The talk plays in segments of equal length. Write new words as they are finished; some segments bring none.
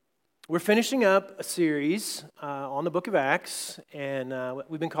We're finishing up a series on the book of Acts, and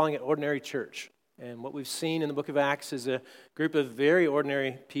we've been calling it Ordinary Church. And what we've seen in the book of Acts is a group of very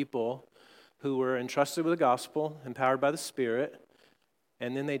ordinary people who were entrusted with the gospel, empowered by the Spirit,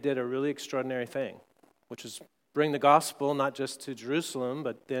 and then they did a really extraordinary thing, which is bring the gospel not just to Jerusalem,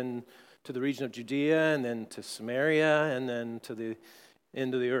 but then to the region of Judea, and then to Samaria, and then to the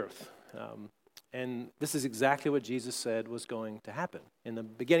end of the earth. And this is exactly what Jesus said was going to happen. In the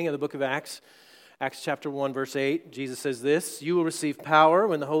beginning of the book of Acts, Acts chapter 1, verse 8, Jesus says this, "You will receive power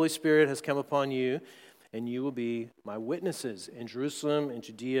when the Holy Spirit has come upon you, and you will be my witnesses in Jerusalem, and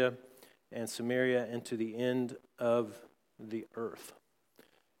Judea, and Samaria, and to the end of the earth."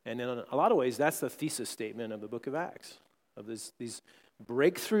 And in a lot of ways, that's the thesis statement of the book of Acts, of these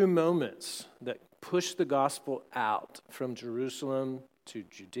breakthrough moments that push the gospel out from Jerusalem to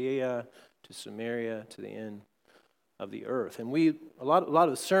Judea, to Samaria, to the end of the earth. And a lot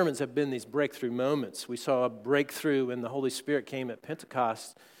of the sermons have been these breakthrough moments. We saw a breakthrough when the Holy Spirit came at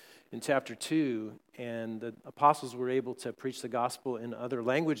Pentecost in chapter 2, and the apostles were able to preach the gospel in other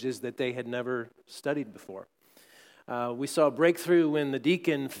languages that they had never studied before. We saw a breakthrough when the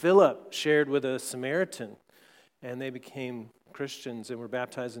deacon Philip shared with a Samaritan, and they became Christians and were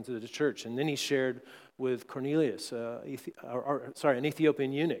baptized into the church. And then he shared with Cornelius, an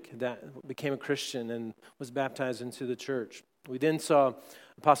Ethiopian eunuch that became a Christian and was baptized into the church. We then saw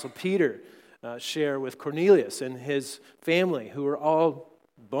Apostle Peter share with Cornelius and his family, who were all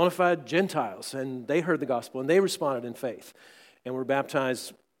bona fide Gentiles, and they heard the gospel and they responded in faith and were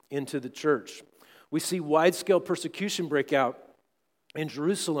baptized into the church. We see wide-scale persecution break out in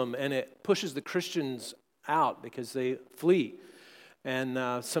Jerusalem, and it pushes the Christians out because they flee.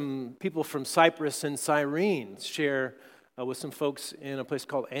 And some people from Cyprus and Cyrene share with some folks in a place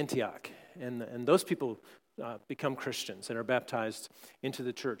called Antioch. And those people become Christians and are baptized into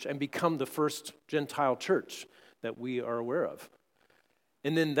the church and become the first Gentile church that we are aware of.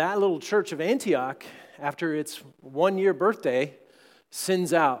 And then that little church of Antioch, after its 1-year birthday,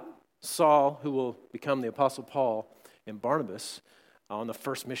 sends out Saul, who will become the Apostle Paul, and Barnabas on the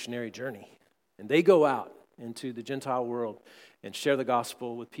first missionary journey. And they go out into the Gentile world and share the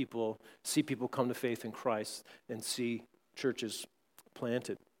gospel with people, see people come to faith in Christ, and see churches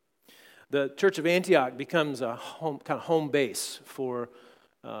planted. The church of Antioch becomes a home base for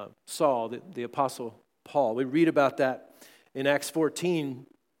Saul, the Apostle Paul. We read about that in Acts 14.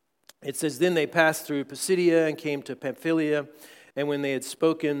 It says, "Then they passed through Pisidia and came to Pamphylia, and when they had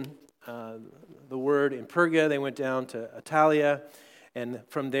spoken the word in Perga, they went down to Attalia, and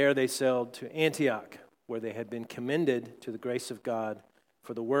from there they sailed to Antioch, where they had been commended to the grace of God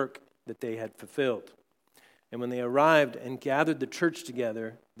for the work that they had fulfilled. And when they arrived and gathered the church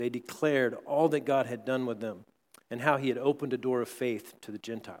together, they declared all that God had done with them and how he had opened a door of faith to the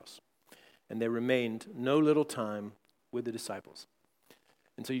Gentiles. And they remained no little time with the disciples."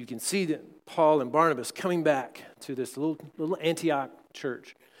 And so you can see that Paul and Barnabas coming back to this little Antioch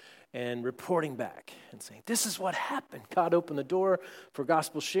church and reporting back and saying, this is what happened. God opened the door for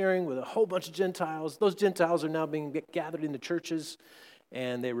gospel sharing with a whole bunch of Gentiles. Those Gentiles are now being gathered into churches,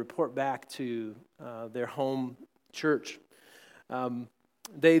 and they report back to their home church.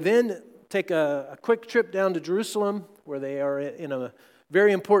 They then take a quick trip down to Jerusalem, where they are in a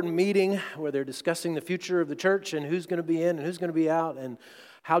very important meeting where they're discussing the future of the church and who's going to be in and who's going to be out and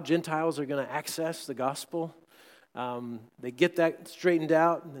how Gentiles are going to access the gospel. They get that straightened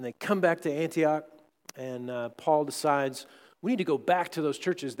out, and then they come back to Antioch, and Paul decides, we need to go back to those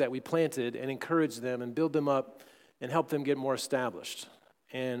churches that we planted and encourage them and build them up and help them get more established.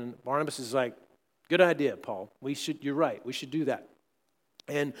 And Barnabas is like, good idea, Paul. You're right, we should do that.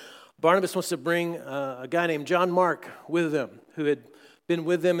 And Barnabas wants to bring a guy named John Mark with them, who had been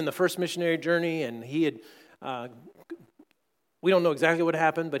with them in the first missionary journey, and he had we don't know exactly what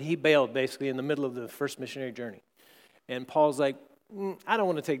happened, but he bailed basically in the middle of the first missionary journey. And Paul's like, I don't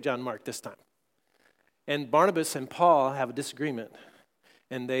want to take John Mark this time. And Barnabas and Paul have a disagreement,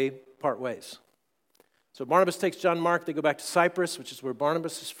 and they part ways. So Barnabas takes John Mark, they go back to Cyprus, which is where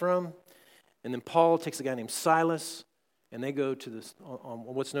Barnabas is from. And then Paul takes a guy named Silas, and they go to this on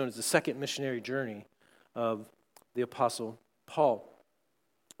what's known as the second missionary journey of the Apostle Paul.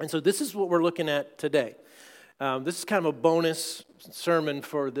 And so this is what we're looking at today. This is kind of a bonus sermon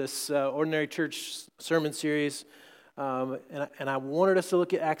for this Ordinary Church sermon series. And I wanted us to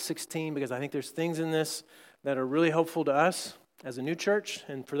look at Acts 16 because I think there's things in this that are really helpful to us as a new church.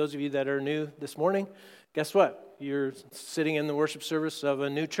 And for those of you that are new this morning, guess what? You're sitting in the worship service of a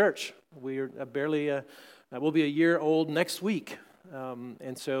new church. We'll be a year old next week.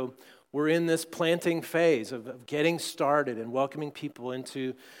 And so we're in this planting phase of getting started and welcoming people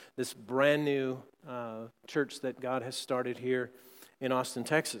into this brand new church that God has started here in Austin,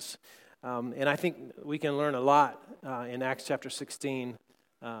 Texas. And I think we can learn a lot in Acts chapter 16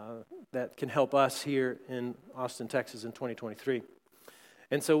 that can help us here in Austin, Texas in 2023.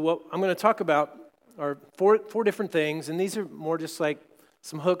 And so what I'm going to talk about are four different things, and these are more just like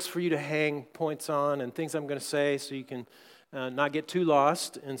some hooks for you to hang points on and things I'm going to say so you can not get too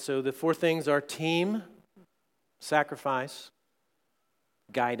lost. And so the four things are team, sacrifice,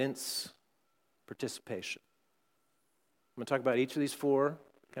 guidance, participation. I'm going to talk about each of these four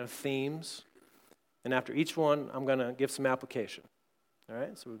kind of themes, and after each one, I'm going to give some application. All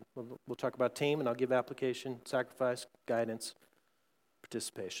right, so we'll talk about team, and I'll give application, sacrifice, guidance,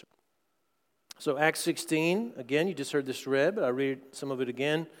 participation. So Acts 16, again, you just heard this read, but I'll read some of it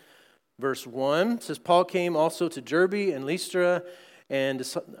again. Verse 1 says, Paul came also to Derbe and Lystra, and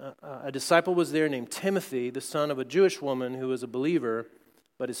a disciple was there named Timothy, the son of a Jewish woman who was a believer,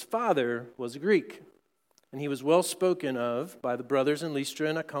 but his father was a Greek. And he was well spoken of by the brothers in Lystra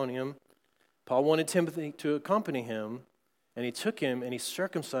and Iconium. Paul wanted Timothy to accompany him, and he took him and he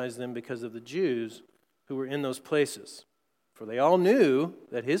circumcised them because of the Jews who were in those places. For they all knew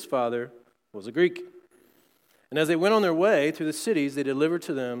that his father was a Greek. And as they went on their way through the cities, they delivered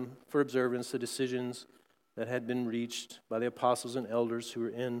to them for observance the decisions that had been reached by the apostles and elders who were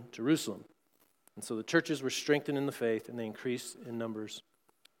in Jerusalem. And so the churches were strengthened in the faith, and they increased in numbers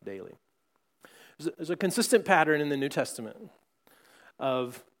daily. There's a consistent pattern in the New Testament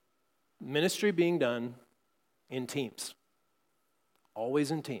of ministry being done in teams,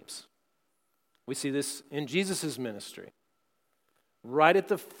 always in teams. We see this in Jesus' ministry. Right at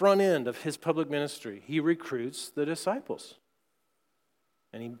the front end of his public ministry, he recruits the disciples,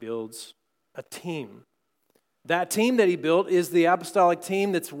 and he builds a team. That team that he built is the apostolic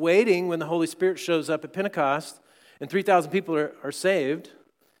team that's waiting when the Holy Spirit shows up at Pentecost, and 3,000 people are saved.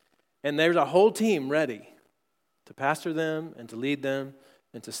 And there's a whole team ready to pastor them and to lead them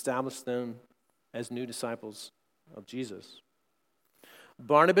and to establish them as new disciples of Jesus.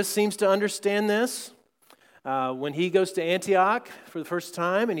 Barnabas seems to understand this. When he goes to Antioch for the first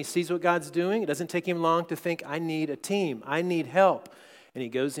time and he sees what God's doing, it doesn't take him long to think, I need a team, I need help. And he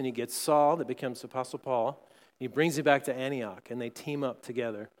goes and he gets Saul, that becomes Apostle Paul. He brings him back to Antioch, and they team up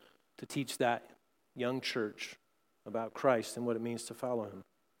together to teach that young church about Christ and what it means to follow him.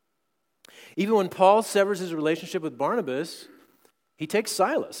 Even when Paul severs his relationship with Barnabas, he takes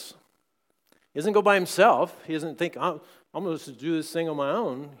Silas. He doesn't go by himself. He doesn't think, I'm going to do this thing on my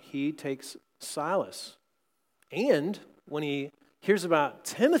own. He takes Silas. And when he hears about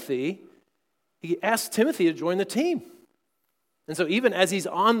Timothy, he asks Timothy to join the team. And so even as he's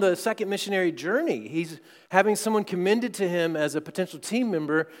on the second missionary journey, he's having someone commended to him as a potential team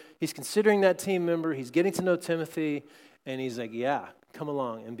member. He's considering that team member. He's getting to know Timothy. And he's like, yeah, come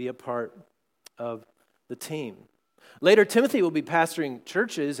along and be a part of the team. Later, Timothy will be pastoring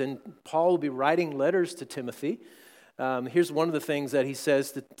churches, and Paul will be writing letters to Timothy. Here's one of the things that he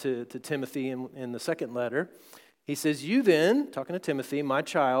says to Timothy in the second letter. He says, you then, talking to Timothy, my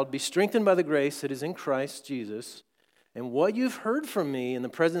child, be strengthened by the grace that is in Christ Jesus, and what you've heard from me in the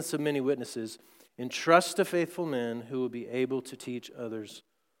presence of many witnesses, entrust to faithful men who will be able to teach others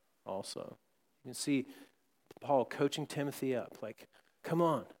also. You can see Paul coaching Timothy up, like, come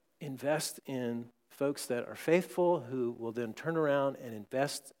on, invest in folks that are faithful who will then turn around and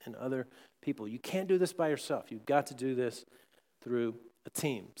invest in other people. You can't do this by yourself. You've got to do this through a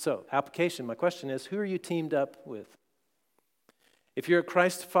team. So, application, my question is, who are you teamed up with? If you're a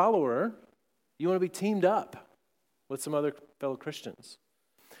Christ follower, you want to be teamed up with some other fellow Christians.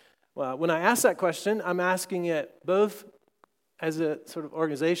 Well, when I ask that question, I'm asking it both as a sort of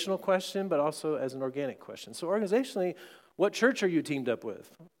organizational question, but also as an organic question. So organizationally, what church are you teamed up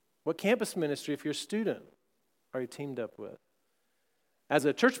with? What campus ministry, if you're a student, are you teamed up with? As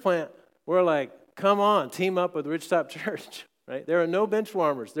a church plant, we're like, come on, team up with Ridgetop Church, right? There are no bench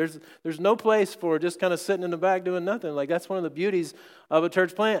warmers. There's no place for just kind of sitting in the back doing nothing. Like, that's one of the beauties of a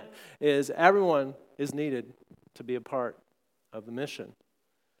church plant, is everyone is needed to be a part of the mission.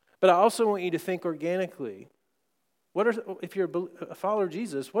 But I also want you to think organically. If you're a follower of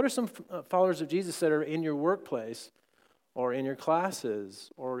Jesus, what are some followers of Jesus that are in your workplace or in your classes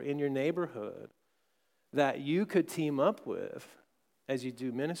or in your neighborhood that you could team up with as you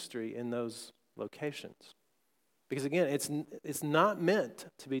do ministry in those locations? Because again, it's not meant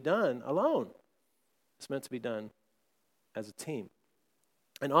to be done alone. It's meant to be done as a team.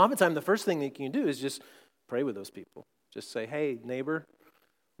 And oftentimes the first thing that you can do is just pray with those people. Just say, hey, neighbor,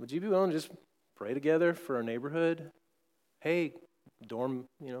 would you be willing to just pray together for our neighborhood? Hey, dorm,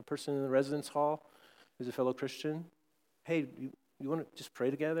 person in the residence hall who's a fellow Christian. Hey, you want to just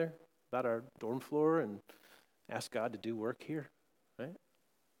pray together about our dorm floor and ask God to do work here, right?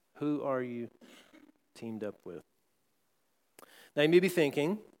 Who are you teamed up with? Now you may be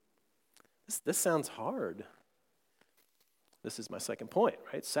thinking, this sounds hard. This is my second point,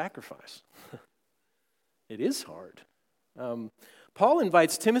 right? Sacrifice. It is hard. Paul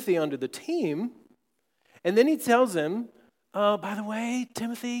invites Timothy onto the team, and then he tells him, by the way,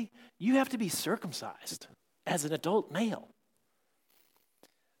 Timothy, you have to be circumcised as an adult male.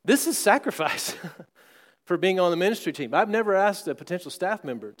 This is sacrifice for being on the ministry team. I've never asked a potential staff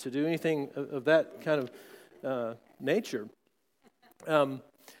member to do anything of that kind of nature.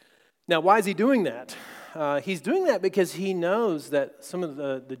 Now, why is he doing that? He's doing that because he knows that some of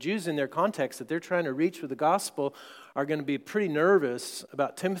the Jews in their context that they're trying to reach with the gospel are going to be pretty nervous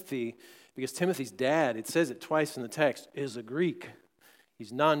about Timothy because Timothy's dad, it says it twice in the text, is a Greek.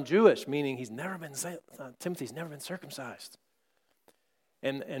 He's non-Jewish, meaning Timothy's never been circumcised.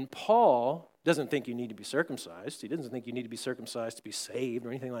 And Paul doesn't think you need to be circumcised. He doesn't think you need to be circumcised to be saved or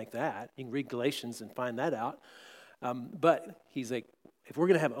anything like that. You can read Galatians and find that out. But he's like, if we're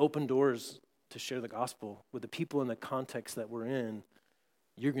going to have open doors to share the gospel with the people in the context that we're in,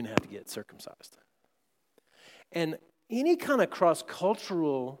 you're going to have to get circumcised. And any kind of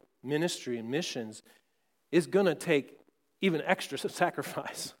cross-cultural ministry and missions is going to take even extra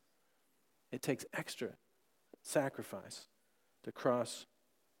sacrifice. It takes extra sacrifice to cross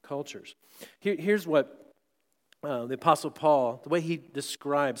cultures. Here's what the Apostle Paul, the way he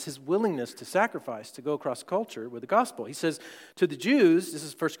describes his willingness to sacrifice to go across culture with the gospel. He says, to the Jews, this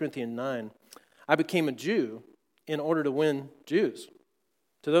is 1 Corinthians 9, I became a Jew in order to win Jews.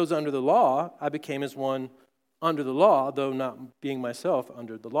 To those under the law, I became as one under the law, though not being myself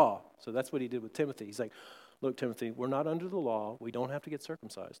under the law. So that's what he did with Timothy. He's like, look, Timothy, we're not under the law. We don't have to get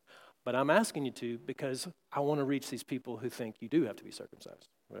circumcised. But I'm asking you to because I want to reach these people who think you do have to be circumcised.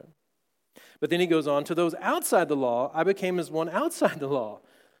 Right? But then he goes on, to those outside the law, I became as one outside the law,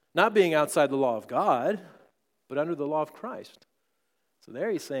 not being outside the law of God, but under the law of Christ. So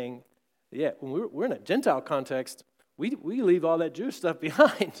there he's saying, yeah, when we're in a Gentile context, we leave all that Jewish stuff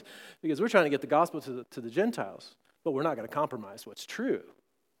behind because we're trying to get the gospel to the Gentiles, but we're not going to compromise what's true,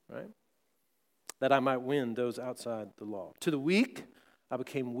 right? That I might win those outside the law. To the weak, I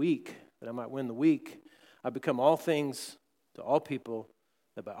became weak, that I might win the weak. I become all things to all people,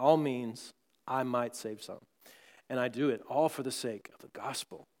 that by all means I might save some. And I do it all for the sake of the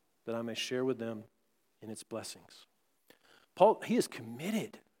gospel, that I may share with them in its blessings. Paul, he is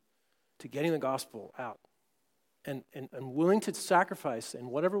committed to getting the gospel out and willing to sacrifice in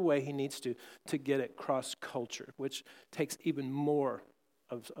whatever way he needs to get it cross-culture, which takes even more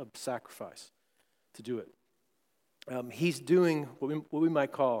of sacrifice to do it. He's doing what we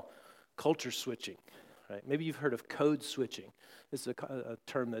might call culture switching. Right? Maybe you've heard of code switching. This is a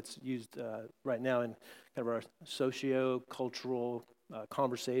term that's used right now in kind of our socio-cultural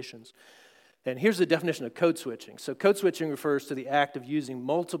conversations. And here's the definition of code switching. So code switching refers to the act of using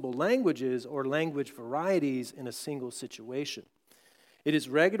multiple languages or language varieties in a single situation. It is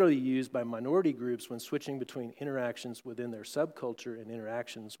regularly used by minority groups when switching between interactions within their subculture and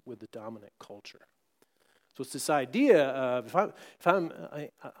interactions with the dominant culture. So it's this idea of if I'm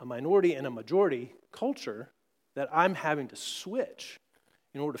a minority and a majority culture, that I'm having to switch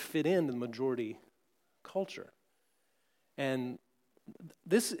in order to fit in the majority culture. And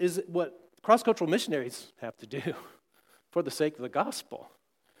this is what cross-cultural missionaries have to do for the sake of the gospel.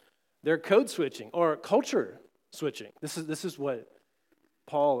 They're code switching or culture switching. This is what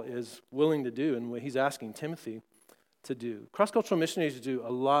Paul is willing to do and what he's asking Timothy to do. Cross-cultural missionaries do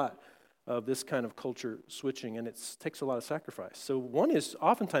a lot of this kind of culture switching, and it takes a lot of sacrifice. So one is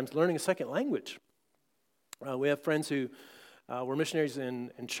oftentimes learning a second language. We have friends who were missionaries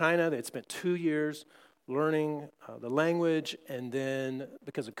in China. They had spent 2 years learning the language, and then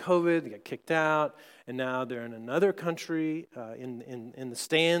because of COVID, they got kicked out, and now they're in another country in the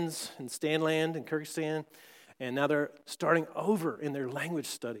stands, in Stanland, in Kyrgyzstan, and now they're starting over in their language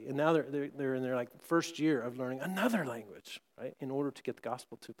study, and now they're in their first year of learning another language, right, in order to get the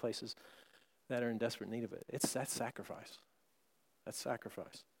gospel to places that are in desperate need of it. That's sacrifice. That's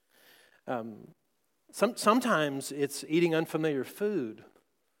sacrifice. Sometimes it's eating unfamiliar food.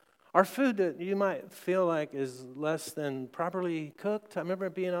 Our food that you might feel like is less than properly cooked. I remember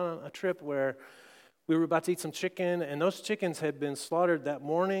being on a trip where we were about to eat some chicken, and those chickens had been slaughtered that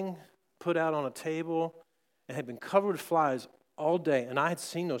morning, put out on a table, and had been covered with flies all day. And I had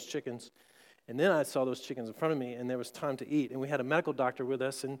seen those chickens, And then I saw those chickens in front of me, and there was time to eat. And we had a medical doctor with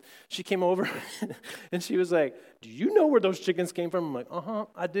us, and she came over, and she was like, "Do you know where those chickens came from?" I'm like, "Uh-huh,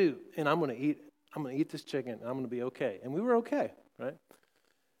 I do. And I'm going to eat this chicken, and I'm going to be okay." And we were okay, right?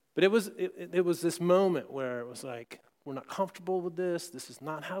 But it was this moment where it was like, we're not comfortable with this. This is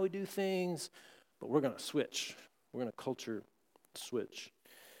not how we do things, but we're going to switch. We're going to culture switch.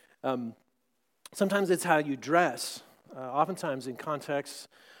 Sometimes it's how you dress. Oftentimes in contexts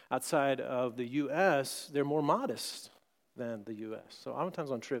outside of the U.S., they're more modest than the U.S. So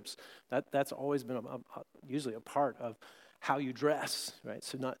oftentimes on trips, that's always been usually a part of how you dress, right?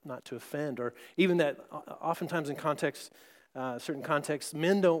 So not to offend, or even that oftentimes in certain contexts,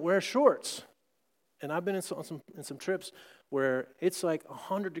 men don't wear shorts. And I've been in some trips where it's like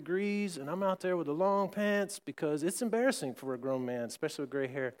 100 degrees, and I'm out there with the long pants because it's embarrassing for a grown man, especially with gray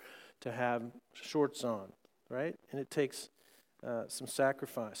hair, to have shorts on, right? And it takes some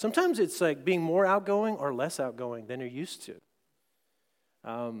sacrifice. Sometimes it's like being more outgoing or less outgoing than you're used to.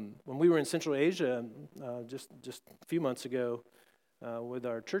 When we were in Central Asia just a few months ago with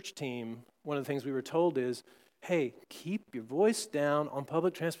our church team, one of the things we were told is, hey, keep your voice down on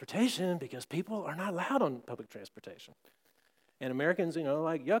public transportation because people are not loud on public transportation. And Americans,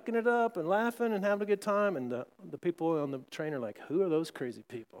 like yucking it up and laughing and having a good time, and the people on the train are like, who are those crazy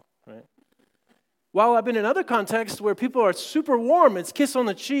people, right? While I've been in other contexts where people are super warm, it's kiss on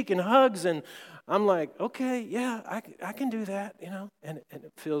the cheek and hugs, and I'm like, okay, yeah, I can do that, and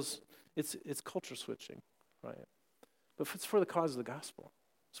it feels, it's culture switching, right? But it's for the cause of the gospel.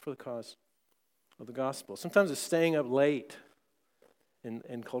 It's for the cause of the gospel. Sometimes it's staying up late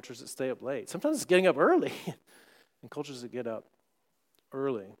in cultures that stay up late. Sometimes it's getting up early in cultures that get up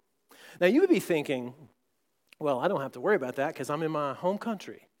early. Now, you would be thinking, well, I don't have to worry about that because I'm in my home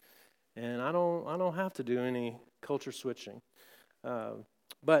country. And I don't have to do any culture switching.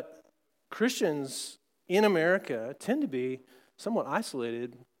 But Christians in America tend to be somewhat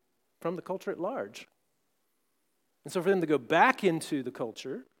isolated from the culture at large. And so for them to go back into the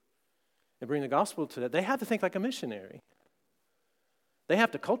culture and bring the gospel to that, they have to think like a missionary. They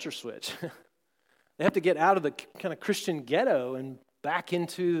have to culture switch. They have to get out of the kind of Christian ghetto and back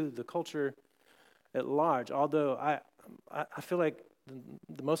into the culture at large. Although I feel like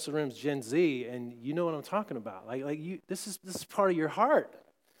the most of the room is Gen Z, and you know what I'm talking about. This is part of your heart.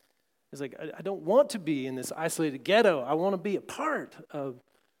 It's like I don't want to be in this isolated ghetto. I want to be a part of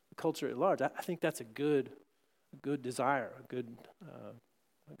the culture at large. I think that's a good desire,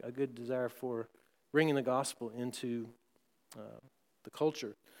 a good desire for bringing the gospel into the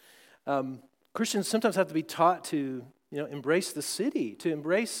culture. Christians sometimes have to be taught to embrace the city, to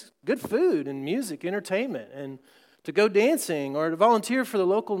embrace good food and music, entertainment, and to go dancing, or to volunteer for the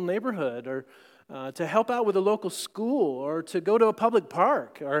local neighborhood, or to help out with a local school, or to go to a public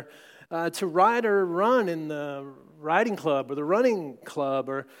park, or to ride or run in the riding club or the running club,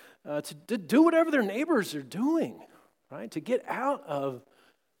 or to do whatever their neighbors are doing, right? To get out of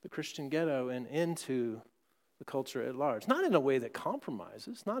the Christian ghetto and into the culture at large. Not in a way that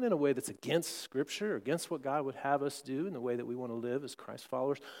compromises, not in a way that's against Scripture, or against what God would have us do in the way that we want to live as Christ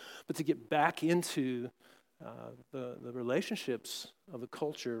followers, but to get back into the relationships of the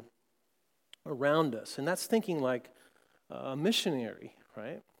culture around us. And that's thinking like a missionary,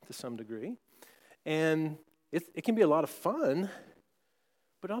 right, to some degree. And it can be a lot of fun,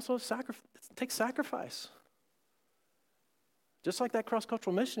 but also it takes sacrifice. Just like that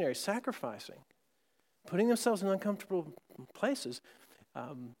cross-cultural missionary, sacrificing, putting themselves in uncomfortable places.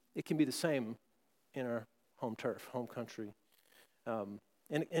 It can be the same in our home turf, home country.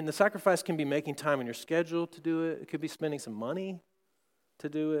 And the sacrifice can be making time in your schedule to do it. It could be spending some money to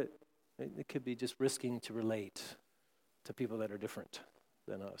do it. It could be just risking to relate to people that are different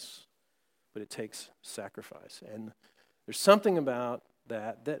than us. But it takes sacrifice. And there's something about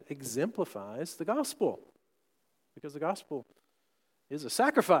that exemplifies the gospel. Because the gospel is a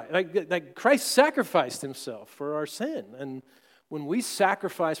sacrifice. Like Christ sacrificed himself for our sin. And when we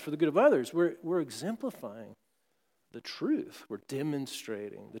sacrifice for the good of others, we're exemplifying the truth. We're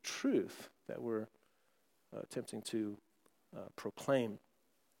demonstrating the truth that we're attempting to proclaim.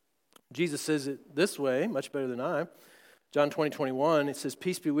 Jesus says it this way, much better than I. John 20:21, it says,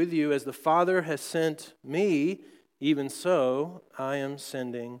 "Peace be with you. As the Father has sent me, even so I am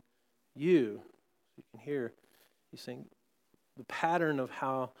sending you." You can hear he's saying the pattern of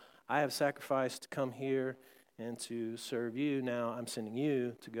how I have sacrificed to come here and to serve you. Now I'm sending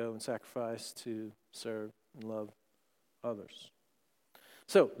you to go and sacrifice to serve and love others.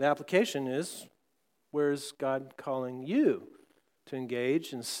 So the application is, where's God calling you to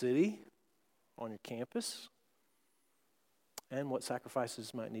engage in the city, on your campus, and what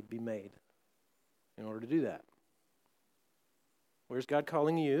sacrifices might need to be made in order to do that? Where's God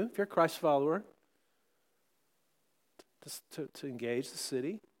calling you, if you're a Christ follower, to engage the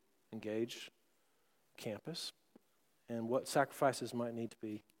city, engage campus, and what sacrifices might need to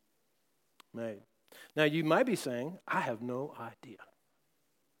be made? Now, you might be saying, I have no idea.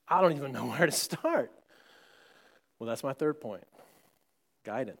 I don't even know where to start. Well, that's my third point.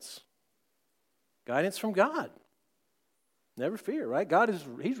 Guidance. Guidance from God. Never fear, right?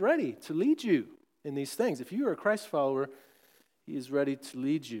 He's ready to lead you in these things. If you are a Christ follower, He is ready to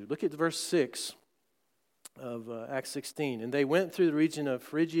lead you. Look at verse 6 of Acts 16. And they went through the region of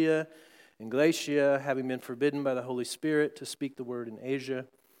Phrygia and Galatia, having been forbidden by the Holy Spirit to speak the word in Asia.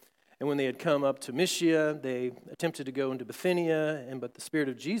 And when they had come up to Mysia, they attempted to go into Bithynia, but the Spirit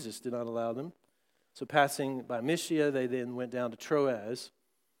of Jesus did not allow them. So passing by Mysia, they then went down to Troas.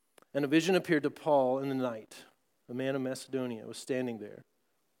 And a vision appeared to Paul in the night. A man of Macedonia was standing there,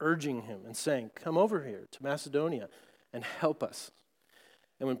 urging him and saying, "Come over here to Macedonia and help us."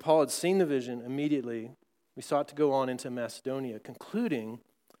 And when Paul had seen the vision, immediately we sought to go on into Macedonia, concluding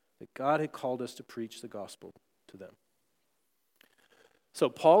that God had called us to preach the gospel to them. So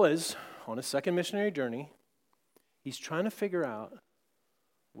Paul is on a second missionary journey. He's trying to figure out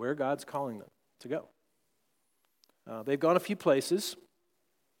where God's calling them to go. They've gone a few places.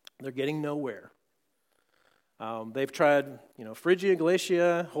 They're getting nowhere. They've tried, Phrygia,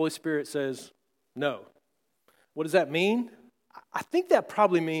 Galatia. Holy Spirit says no. What does that mean? I think that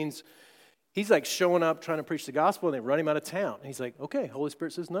probably means he's like showing up trying to preach the gospel and they run him out of town. And he's like, okay, Holy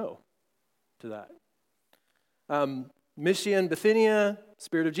Spirit says no to that. Mysia and Bithynia,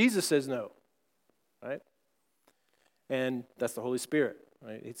 Spirit of Jesus says no, right? And that's the Holy Spirit,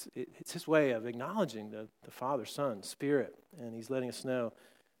 right? It's his way of acknowledging the Father, Son, Spirit, and he's letting us know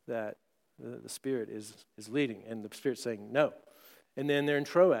that the Spirit is leading, and the Spirit's saying no. And then they're in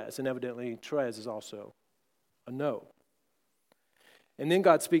Troas, and evidently Troas is also a no. And then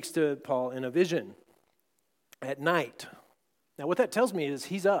God speaks to Paul in a vision at night. Now what that tells me is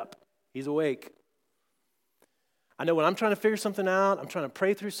he's up, he's awake. I know when I'm trying to figure something out, I'm trying to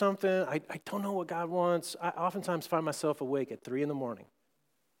pray through something, I don't know what God wants. I oftentimes find myself awake at 3 a.m.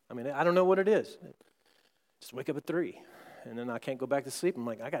 I don't know what it is. Just wake up at 3, and then I can't go back to sleep. I'm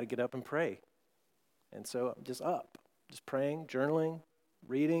like, I got to get up and pray. And so I'm just up, just praying, journaling,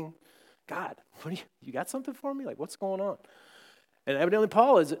 reading. God, what you got something for me? Like, what's going on? And evidently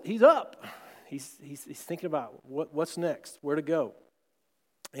Paul he's up. He's thinking about what's next, where to go.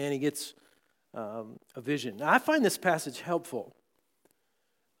 And he gets a vision. Now, I find this passage helpful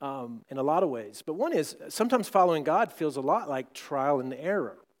in a lot of ways. But one is, sometimes following God feels a lot like trial and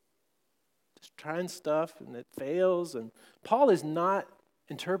error. Just trying stuff and it fails. And Paul is not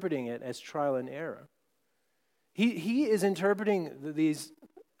interpreting it as trial and error. He is interpreting these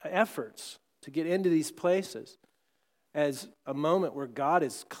efforts to get into these places as a moment where God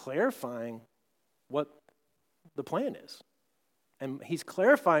is clarifying what the plan is. And he's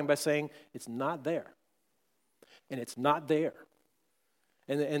clarifying by saying it's not there. And it's not there.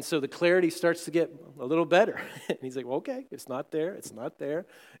 And so the clarity starts to get a little better. And he's like, well, okay, it's not there, it's not there.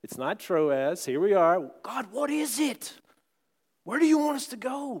 It's not Troas, here we are. God, what is it? Where do you want us to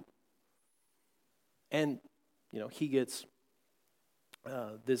go? And, he gets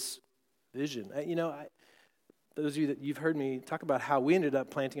this vision. Those of you that you've heard me talk about how we ended up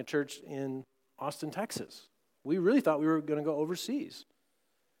planting a church in Austin, Texas. We really thought we were going to go overseas.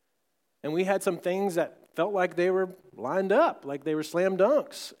 And we had some things that felt like they were lined up, like they were slam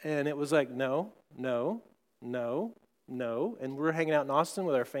dunks. And it was like, no, no, no, no. And we're hanging out in Austin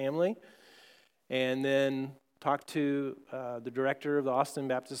with our family. And then talked to the director of the Austin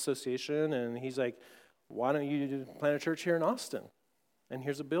Baptist Association. And he's like, why don't you plant a church here in Austin? And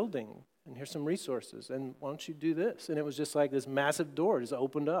here's a building. And here's some resources. And why don't you do this? And it was just like this massive door just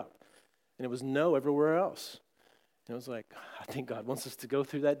opened up. And it was no everywhere else. And it was like, I think God wants us to go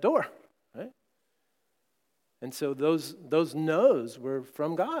through that door, right? And so those no's were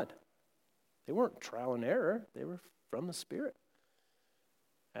from God. They weren't trial and error. They were from the Spirit.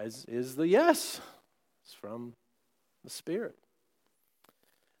 As is the yes. It's from the Spirit.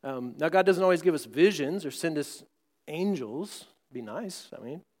 Now, God doesn't always give us visions or send us angels. Be nice,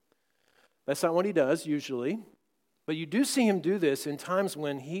 That's not what he does usually. But you do see him do this in times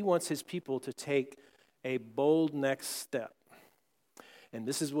when he wants his people to take a bold next step. And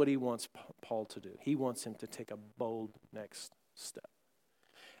this is what he wants Paul to do. He wants him to take a bold next step.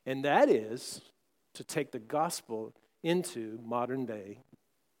 And that is to take the gospel into modern day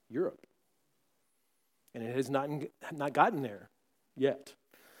Europe. And it has not gotten there yet.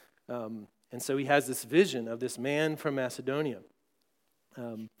 And so he has this vision of this man from Macedonia.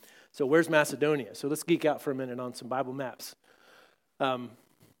 So where's Macedonia? So let's geek out for a minute on some Bible maps.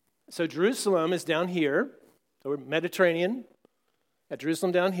 So Jerusalem is down here, or Mediterranean, at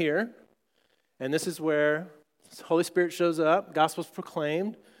Jerusalem down here, and this is where the Holy Spirit shows up, gospel's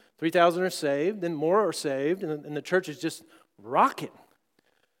proclaimed, 3,000 are saved, then more are saved, and the church is just rocking.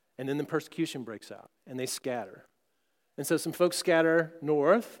 And then the persecution breaks out, and they scatter. And so some folks scatter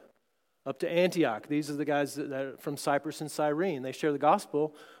north up to Antioch. These are the guys that are from Cyprus and Cyrene. They share the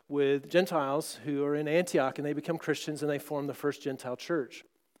gospel with Gentiles who are in Antioch, and they become Christians, and they form the first Gentile church.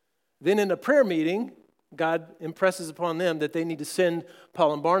 Then in a prayer meeting, God impresses upon them that they need to send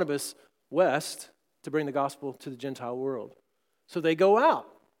Paul and Barnabas west to bring the gospel to the Gentile world. So they go out,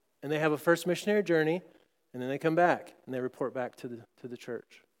 and they have a first missionary journey, and then they come back, and they report back to the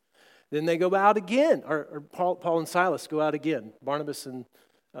church. Then they go out again, or Paul and Silas go out again. Barnabas and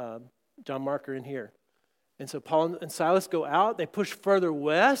John Mark are in here. And so Paul and Silas go out, they push further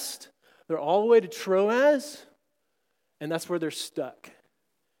west, they're all the way to Troas, and that's where they're stuck.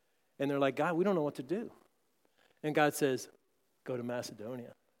 And they're like, God, we don't know what to do. And God says, go to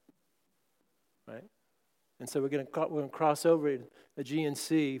Macedonia. Right? And so we're going to cross over the Aegean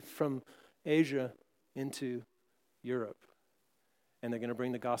Sea from Asia into Europe. And they're going to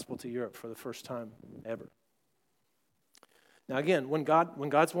bring the gospel to Europe for the first time ever. Now again, when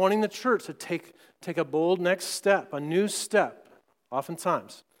God's wanting the church to take a bold next step, a new step,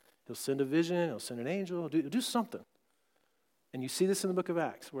 oftentimes, he'll send a vision, he'll send an angel, he'll do something. And you see this in the book of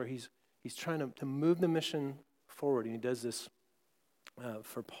Acts, where he's trying to move the mission forward, and he does this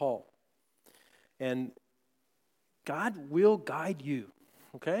for Paul. And God will guide you,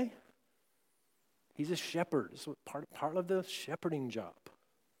 okay? He's a shepherd. It's part of the shepherding job.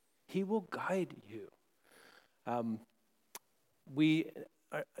 He will guide you. We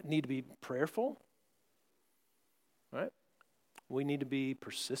need to be prayerful, right? We need to be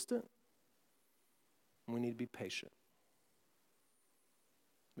persistent. And we need to be patient.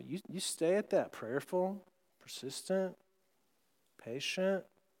 But you stay at that, prayerful, persistent, patient.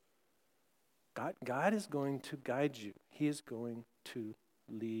 God is going to guide you. He is going to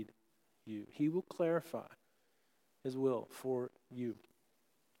lead you. He will clarify his will for you.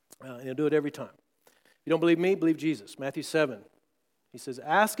 And he'll do it every time. If you don't believe me, believe Jesus. Matthew 7. He says,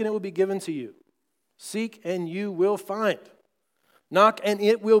 ask and it will be given to you. Seek and you will find. Knock and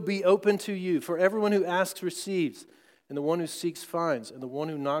it will be open to you. For everyone who asks receives, and the one who seeks finds, and the one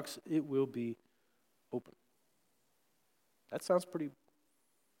who knocks it will be open. That sounds pretty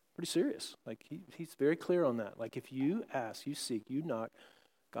serious. Like he's very clear on that. Like if you ask, you seek, you knock,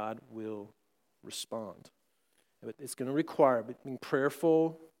 God will respond. But it's going to require being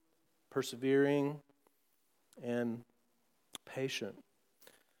prayerful, persevering, and patient.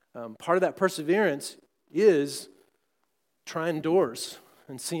 Part of that perseverance is trying doors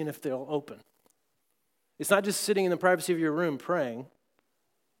and seeing if they'll open. It's not just sitting in the privacy of your room praying.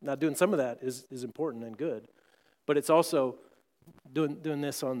 Now, doing some of that is important and good, but it's also doing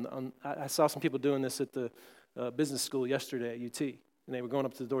this on. I saw some people doing this at the business school yesterday at UT, and they were going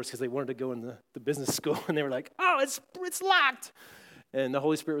up to the doors because they wanted to go in the business school, and they were like, "Oh, it's locked," and the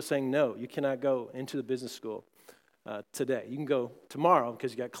Holy Spirit was saying, "No, you cannot go into the business school today. You can go tomorrow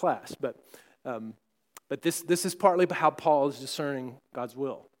because you got class." But this is partly how Paul is discerning God's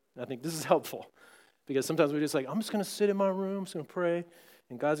will. And I think this is helpful because sometimes we're just like, I'm just going to sit in my room, I'm just going to pray,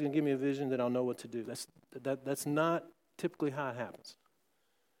 and God's going to give me a vision that I'll know what to do. That's not typically how it happens.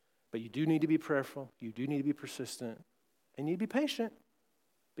 But you do need to be prayerful. You do need to be persistent. And you need to be patient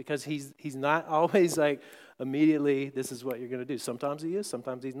because he's not always like immediately, this is what you're going to do. Sometimes he is,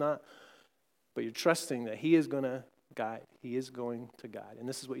 sometimes he's not. But you're trusting that he is going to guide. He is going to guide. And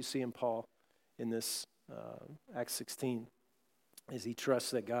this is what you see in Paul in this Acts 16, is he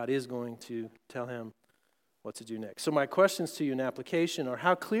trusts that God is going to tell him what to do next. So my questions to you in application are,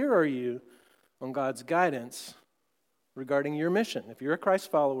 how clear are you on God's guidance regarding your mission? If you're a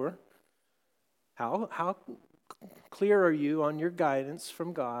Christ follower, how clear are you on your guidance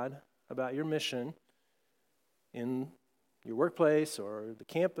from God about your mission in your workplace or the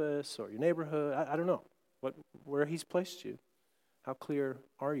campus or your neighborhood? I don't know where he's placed you. How clear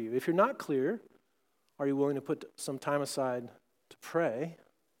are you? If you're not clear, are you willing to put some time aside to pray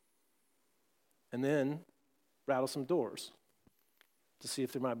and then rattle some doors to see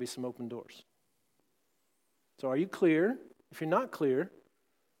if there might be some open doors? So are you clear? If you're not clear,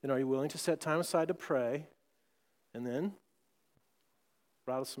 then are you willing to set time aside to pray and then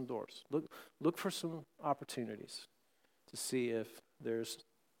rattle some doors? Look for some opportunities to see if there's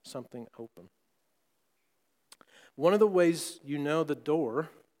something open. One of the ways you know the door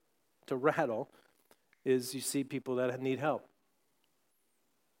to rattle is you see people that need help.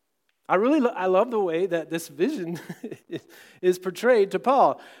 I love the way that this vision is portrayed to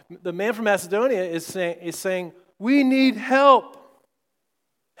Paul. The man from Macedonia is saying, we need help.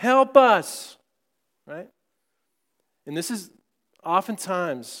 Help us, right? And this is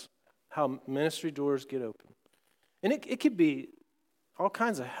oftentimes how ministry doors get open. And it could be all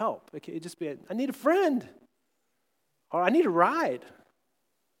kinds of help. It could just be, I need a friend, or I need a ride,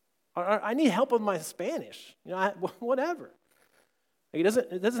 or I need help with my Spanish, whatever. It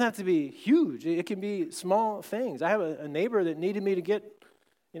doesn't have to be huge. It can be small things. I have a neighbor that needed me to get,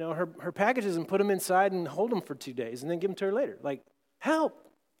 her packages and put them inside and hold them for 2 days and then give them to her later. Like, help.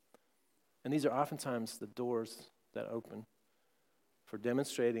 And these are oftentimes the doors that open for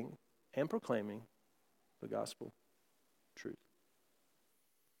demonstrating and proclaiming the gospel truth.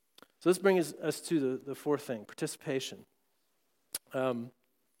 So this brings us to the fourth thing, participation. So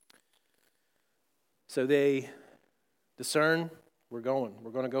they discern, we're going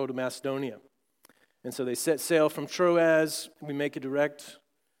to go to Macedonia. And so they set sail from Troas. We make a direct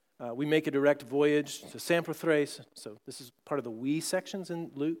voyage to Samothrace. So this is part of the we sections in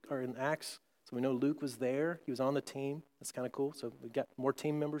Luke or in Acts. So we know Luke was there. He was on the team. That's kind of cool. So we got more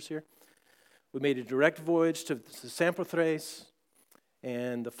team members here. We made a direct voyage to Samothrace,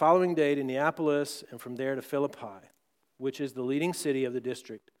 and the following day to Neapolis, and from there to Philippi, which is the leading city of the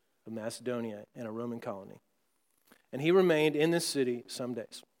district of Macedonia and a Roman colony. And he remained in this city some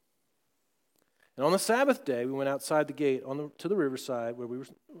days. And on the Sabbath day, we went outside the gate to the riverside where we were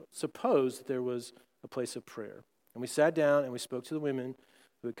supposed that there was a place of prayer. And we sat down and we spoke to the women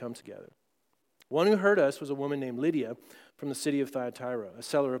who had come together. One who heard us was a woman named Lydia from the city of Thyatira, a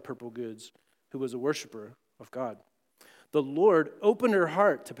seller of purple goods, who was a worshiper of God. The Lord opened her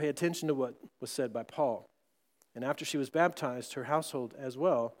heart to pay attention to what was said by Paul. And after she was baptized, her household as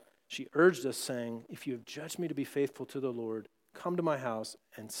well, she urged us, saying, if you have judged me to be faithful to the Lord, come to my house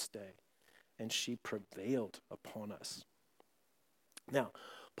and stay. And she prevailed upon us. Now,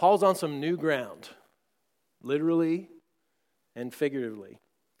 Paul's on some new ground, literally and figuratively.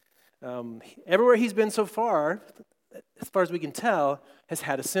 Everywhere he's been so far as we can tell, has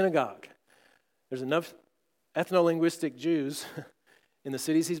had a synagogue. There's enough ethno-linguistic Jews in the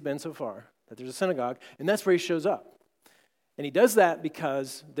cities he's been so far that there's a synagogue, and that's where he shows up. And he does that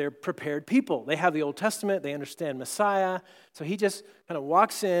because they're prepared people. They have the Old Testament. They understand Messiah. So he just kind of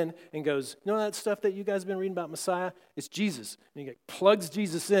walks in and goes, that stuff that you guys have been reading about Messiah? It's Jesus. And he plugs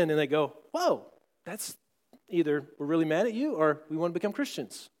Jesus in, and they go, whoa, that's either we're really mad at you or we want to become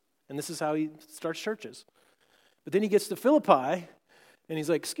Christians. And this is how he starts churches. But then he gets to Philippi, and he's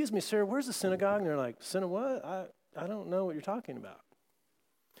like, excuse me, sir, where's the synagogue? And they're like, synagogue what? I don't know what you're talking about.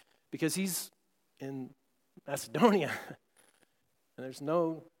 Because he's in Macedonia. And there's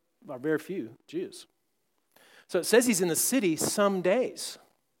very few Jews. So it says he's in the city some days.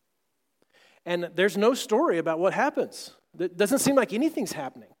 And there's no story about what happens. It doesn't seem like anything's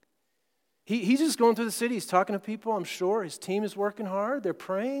happening. He's just going through the city. He's talking to people, I'm sure. His team is working hard. They're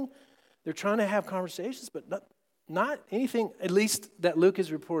praying. They're trying to have conversations, but not anything, at least that Luke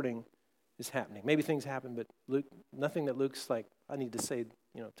is reporting, is happening. Maybe things happen, but nothing that Luke's like, I need to say,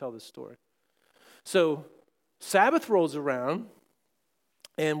 tell this story. So Sabbath rolls around.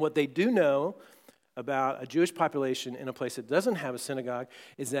 And what they do know about a Jewish population in a place that doesn't have a synagogue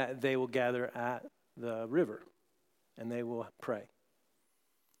is that they will gather at the river and they will pray.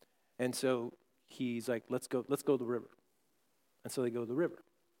 And so he's like, let's go to the river. And so they go to the river.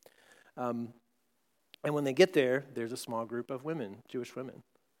 And when they get there, there's a small group of women, Jewish women,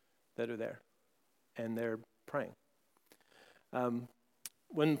 that are there. And they're praying.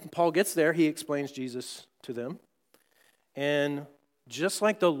 When Paul gets there, he explains Jesus to them. And just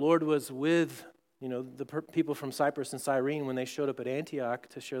like the Lord was with, the people from Cyprus and Cyrene when they showed up at Antioch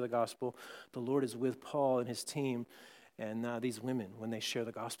to share the gospel, the Lord is with Paul and his team and these women when they share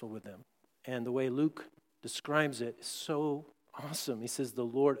the gospel with them. And the way Luke describes it is so awesome. He says the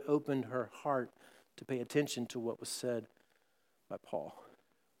Lord opened her heart to pay attention to what was said by Paul.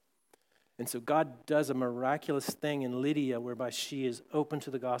 And so God does a miraculous thing in Lydia whereby she is open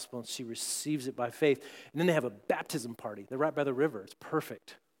to the gospel and she receives it by faith. And then they have a baptism party. They're right by the river. It's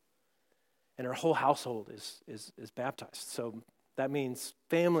perfect. And her whole household is baptized. So that means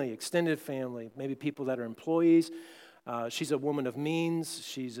family, extended family, maybe people that are employees. She's a woman of means.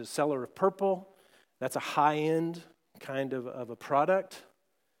 She's a seller of purple. That's a high-end kind of a product.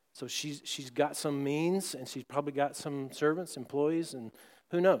 So she's got some means, and she's probably got some servants, employees, and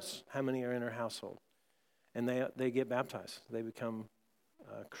who knows how many are in her household. And they get baptized. They become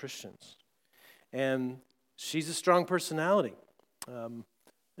Christians. And she's a strong personality.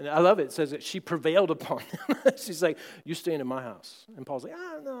 And I love it. It says that she prevailed upon them. She's like, "You staying in my house." And Paul's like,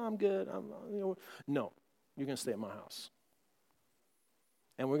 "No, I'm good. No, you're going to stay at my house.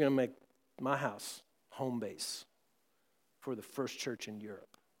 And we're going to make my house home base for the first church in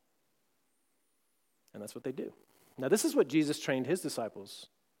Europe." And that's what they do. Now, this is what Jesus trained his disciples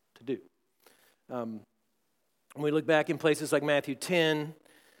to do. When we look back in places like Matthew 10,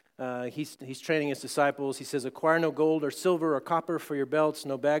 he's training his disciples. He says, "Acquire no gold or silver or copper for your belts,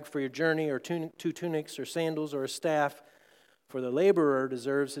 no bag for your journey, or two tunics or sandals or a staff, for the laborer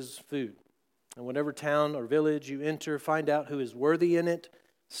deserves his food. And whatever town or village you enter, find out who is worthy in it.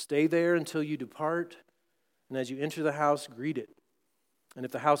 Stay there until you depart. And as you enter the house, greet it. And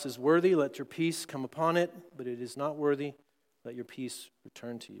if the house is worthy, let your peace come upon it. But it is not worthy, let your peace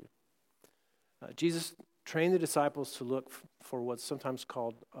return to you." Jesus trained the disciples to look for what's sometimes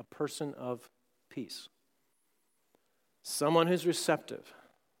called a person of peace. Someone who's receptive.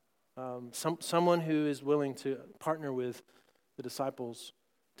 Someone who is willing to partner with the disciples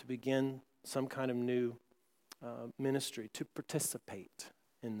to begin some kind of new ministry, to participate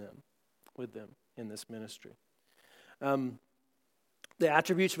with them in this ministry. The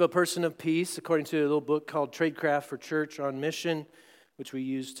attributes of a person of peace, according to a little book called Tradecraft for Church on Mission, which we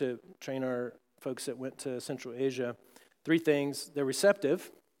use to train our folks that went to Central Asia. 3 things. They're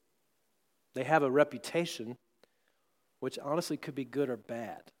receptive. They have a reputation, which honestly could be good or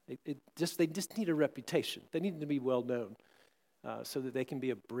bad. They just need a reputation. They need to be well known so that they can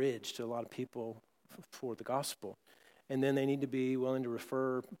be a bridge to a lot of people for the gospel. And then they need to be willing to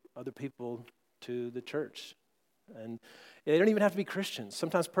refer other people to the church. And they don't even have to be Christians.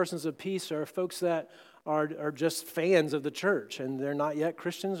 Sometimes persons of peace are folks that are just fans of the church, and they're not yet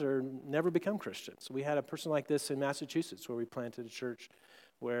Christians or never become Christians. We had a person like this in Massachusetts where we planted a church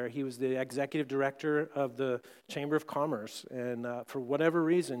where he was the executive director of the Chamber of Commerce, and for whatever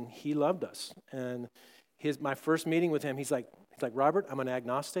reason, he loved us. And my first meeting with him, he's like, "Robert, I'm an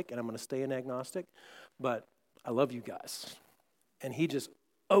agnostic, and I'm going to stay an agnostic, but I love you guys." And he just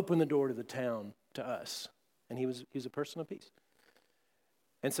opened the door to the town to us, and he was a person of peace.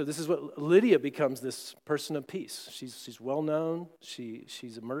 And so this is what Lydia becomes, this person of peace. She's well known.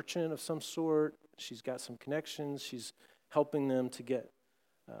 She's a merchant of some sort. She's got some connections. She's helping them to get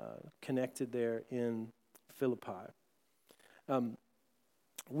connected there in Philippi.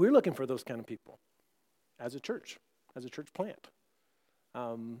 We're looking for those kind of people as a church plant.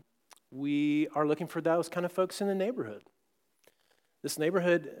 We are looking for those kind of folks in the neighborhood. This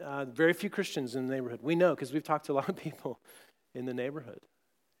neighborhood, very few Christians in the neighborhood. We know because we've talked to a lot of people in the neighborhood.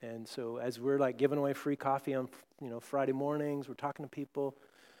 And so as we're like giving away free coffee on Friday mornings, we're talking to people,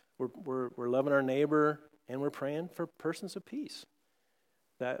 we're loving our neighbor, and we're praying for persons of peace.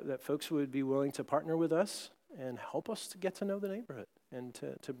 That folks would be willing to partner with us and help us to get to know the neighborhood and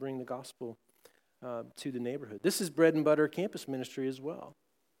to bring the gospel to the neighborhood. This is bread and butter campus ministry as well.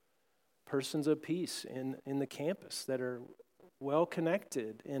 Persons of peace in the campus that are well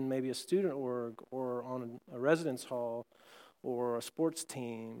connected in maybe a student org or on a residence hall or a sports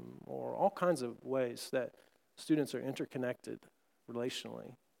team or all kinds of ways that students are interconnected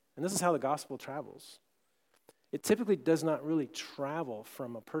relationally. And this is how the gospel travels. It typically does not really travel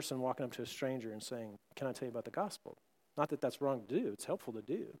from a person walking up to a stranger and saying, "Can I tell you about the gospel?" Not that that's wrong to do. It's helpful to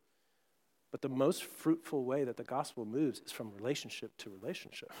do. But the most fruitful way that the gospel moves is from relationship to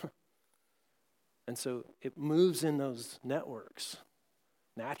relationship. And so it moves in those networks,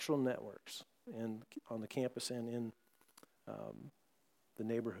 natural networks, and on the campus and in the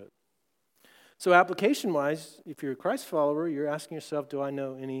neighborhood. So application-wise, if you're a Christ follower, you're asking yourself, do I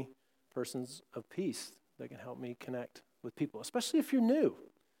know any persons of peace that can help me connect with people, especially if you're new.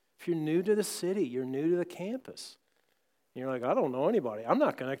 If you're new to the city, you're new to the campus. And you're like, I don't know anybody. I'm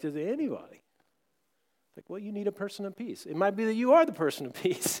not connected to anybody. Like, well, you need a person of peace. It might be that you are the person of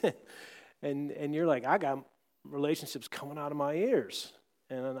peace. and you're like, I got relationships coming out of my ears.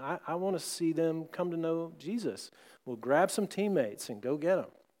 And I want to see them come to know Jesus. Well, grab some teammates and go get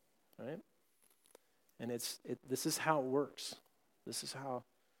them, right? And this is how it works. This is how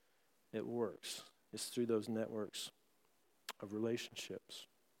it works. It's through those networks of relationships.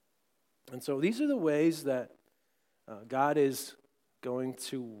 And so these are the ways that God is going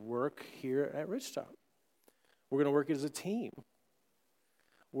to work here at Ridgetop. We're going to work as a team.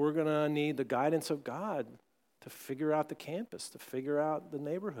 We're going to need the guidance of God to figure out the campus, to figure out the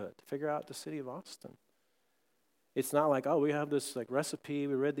neighborhood, to figure out the city of Austin. It's not like, oh, we have this like recipe,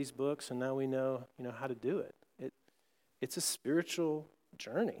 we read these books, and now we know how to do it. It's a spiritual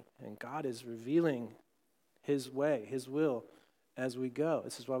journey, and God is revealing His way, His will as we go.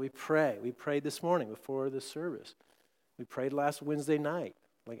 This is why we pray. We prayed this morning before the service. We prayed last Wednesday night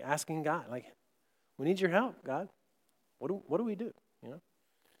like asking God, like, we need your help, God. What do we do?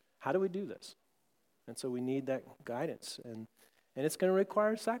 How do we do this? And so we need that guidance, and it's going to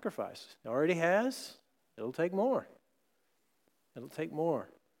require sacrifice. It already has. It'll take more. It'll take more,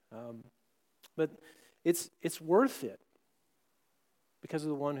 but it's worth it because of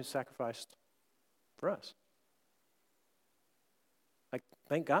the one who sacrificed for us. Like,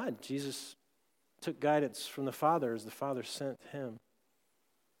 thank God Jesus took guidance from the Father as the Father sent him.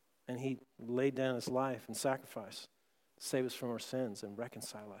 And he laid down his life and sacrifice to save us from our sins and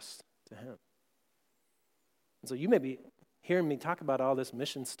reconcile us to him. And so you may be hearing me talk about all this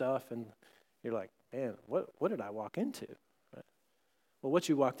mission stuff, and you're like, man, what did I walk into? Right? Well, what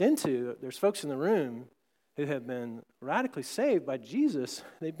you walked into, there's folks in the room who have been radically saved by Jesus.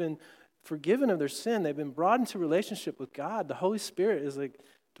 They've been forgiven of their sin. They've been brought into relationship with God. The Holy Spirit is like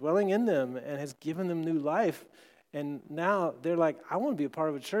dwelling in them and has given them new life. And now they're like, I want to be a part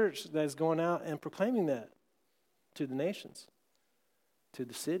of a church that's going out and proclaiming that to the nations, to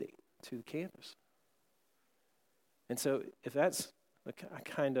the city, to the campus. And so if that's a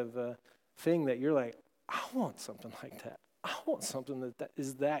kind of thing that you're like, I want something like that. I want something that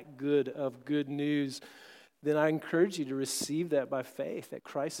is that good of good news, then I encourage you to receive that by faith, that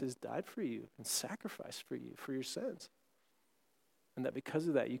Christ has died for you and sacrificed for you for your sins. And that because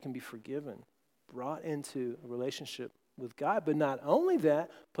of that, you can be forgiven, brought into a relationship with God, but not only that,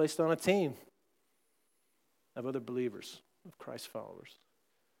 placed on a team of other believers, of Christ followers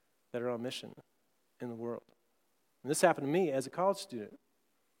that are on mission in the world. And this happened to me as a college student,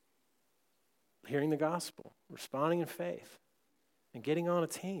 hearing the gospel, responding in faith, and getting on a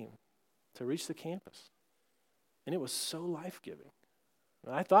team to reach the campus. And it was so life-giving.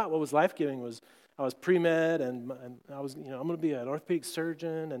 And I thought what was life-giving was I was pre-med and I was, I'm going to be an orthopedic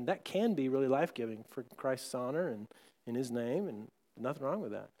surgeon, and that can be really life-giving for Christ's honor and in his name, and nothing wrong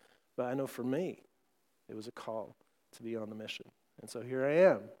with that. But I know for me, it was a call to be on the mission. And so here I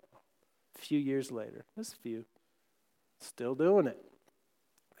am, a few years later, just a few, still doing it.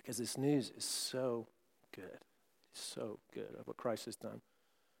 Because this news is so good. It's so good of what Christ has done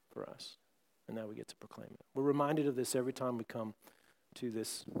for us. And now we get to proclaim it. We're reminded of this every time we come to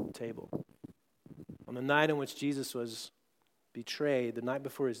this table. On the night in which Jesus was betrayed, the night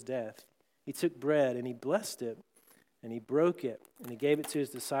before his death, he took bread and he blessed it and he broke it and he gave it to his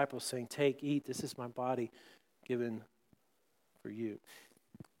disciples saying, "Take, eat, this is my body given for you."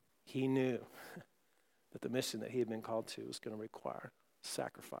 He knew that the mission that he had been called to was going to require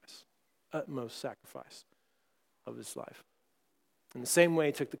sacrifice, utmost sacrifice of his life. In the same way,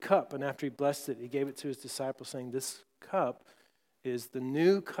 he took the cup, and after he blessed it, he gave it to his disciples, saying, "This cup is the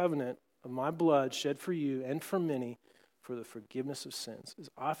new covenant of my blood shed for you and for many for the forgiveness of sins. As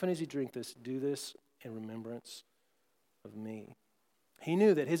often as you drink this, do this in remembrance of me." He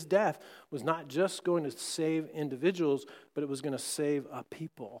knew that his death was not just going to save individuals, but it was going to save a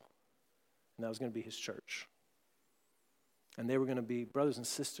people, and that was going to be his church. And they were going to be brothers and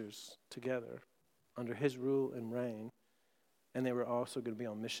sisters together under his rule and reign. And they were also going to be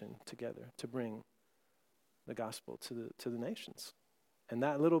on mission together to bring the gospel to the nations. And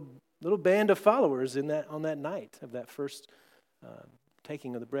that little band of followers on that night of that first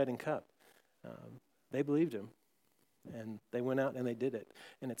taking of the bread and cup, they believed him. And they went out and they did it.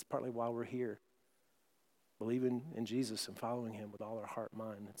 And it's partly why we're here, believing in Jesus and following him with all our heart,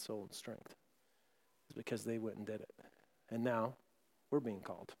 mind, and soul and strength. It's because they went and did it. And now we're being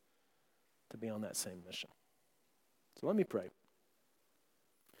called to be on that same mission. So let me pray.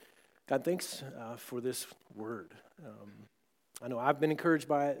 God, thanks for this word. I know I've been encouraged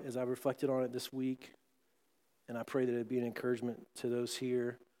by it as I've reflected on it this week, and I pray that it be an encouragement to those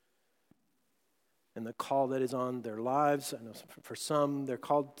here and the call that is on their lives. I know for some, they're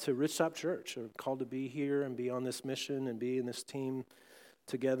called to Ridgetop Church, or called to be here and be on this mission and be in this team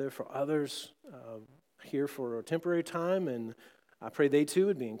together. For others, here for a temporary time, and I pray they too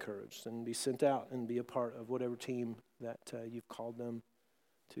would be encouraged and be sent out and be a part of whatever team that you've called them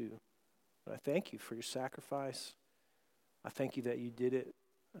to. But I thank you for your sacrifice. I thank you that you did it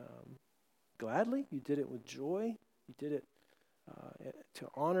gladly. You did it with joy. You did it to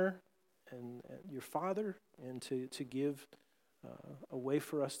honor and your Father, and to give a way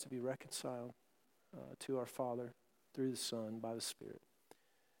for us to be reconciled to our Father through the Son by the Spirit.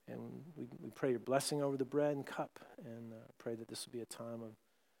 And we pray your blessing over the bread and cup, and pray that this will be a time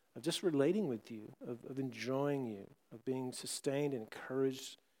of just relating with you, of enjoying you, of being sustained and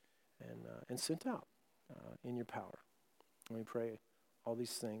encouraged and sent out in your power. And we pray all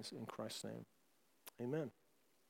these things in Christ's name. Amen.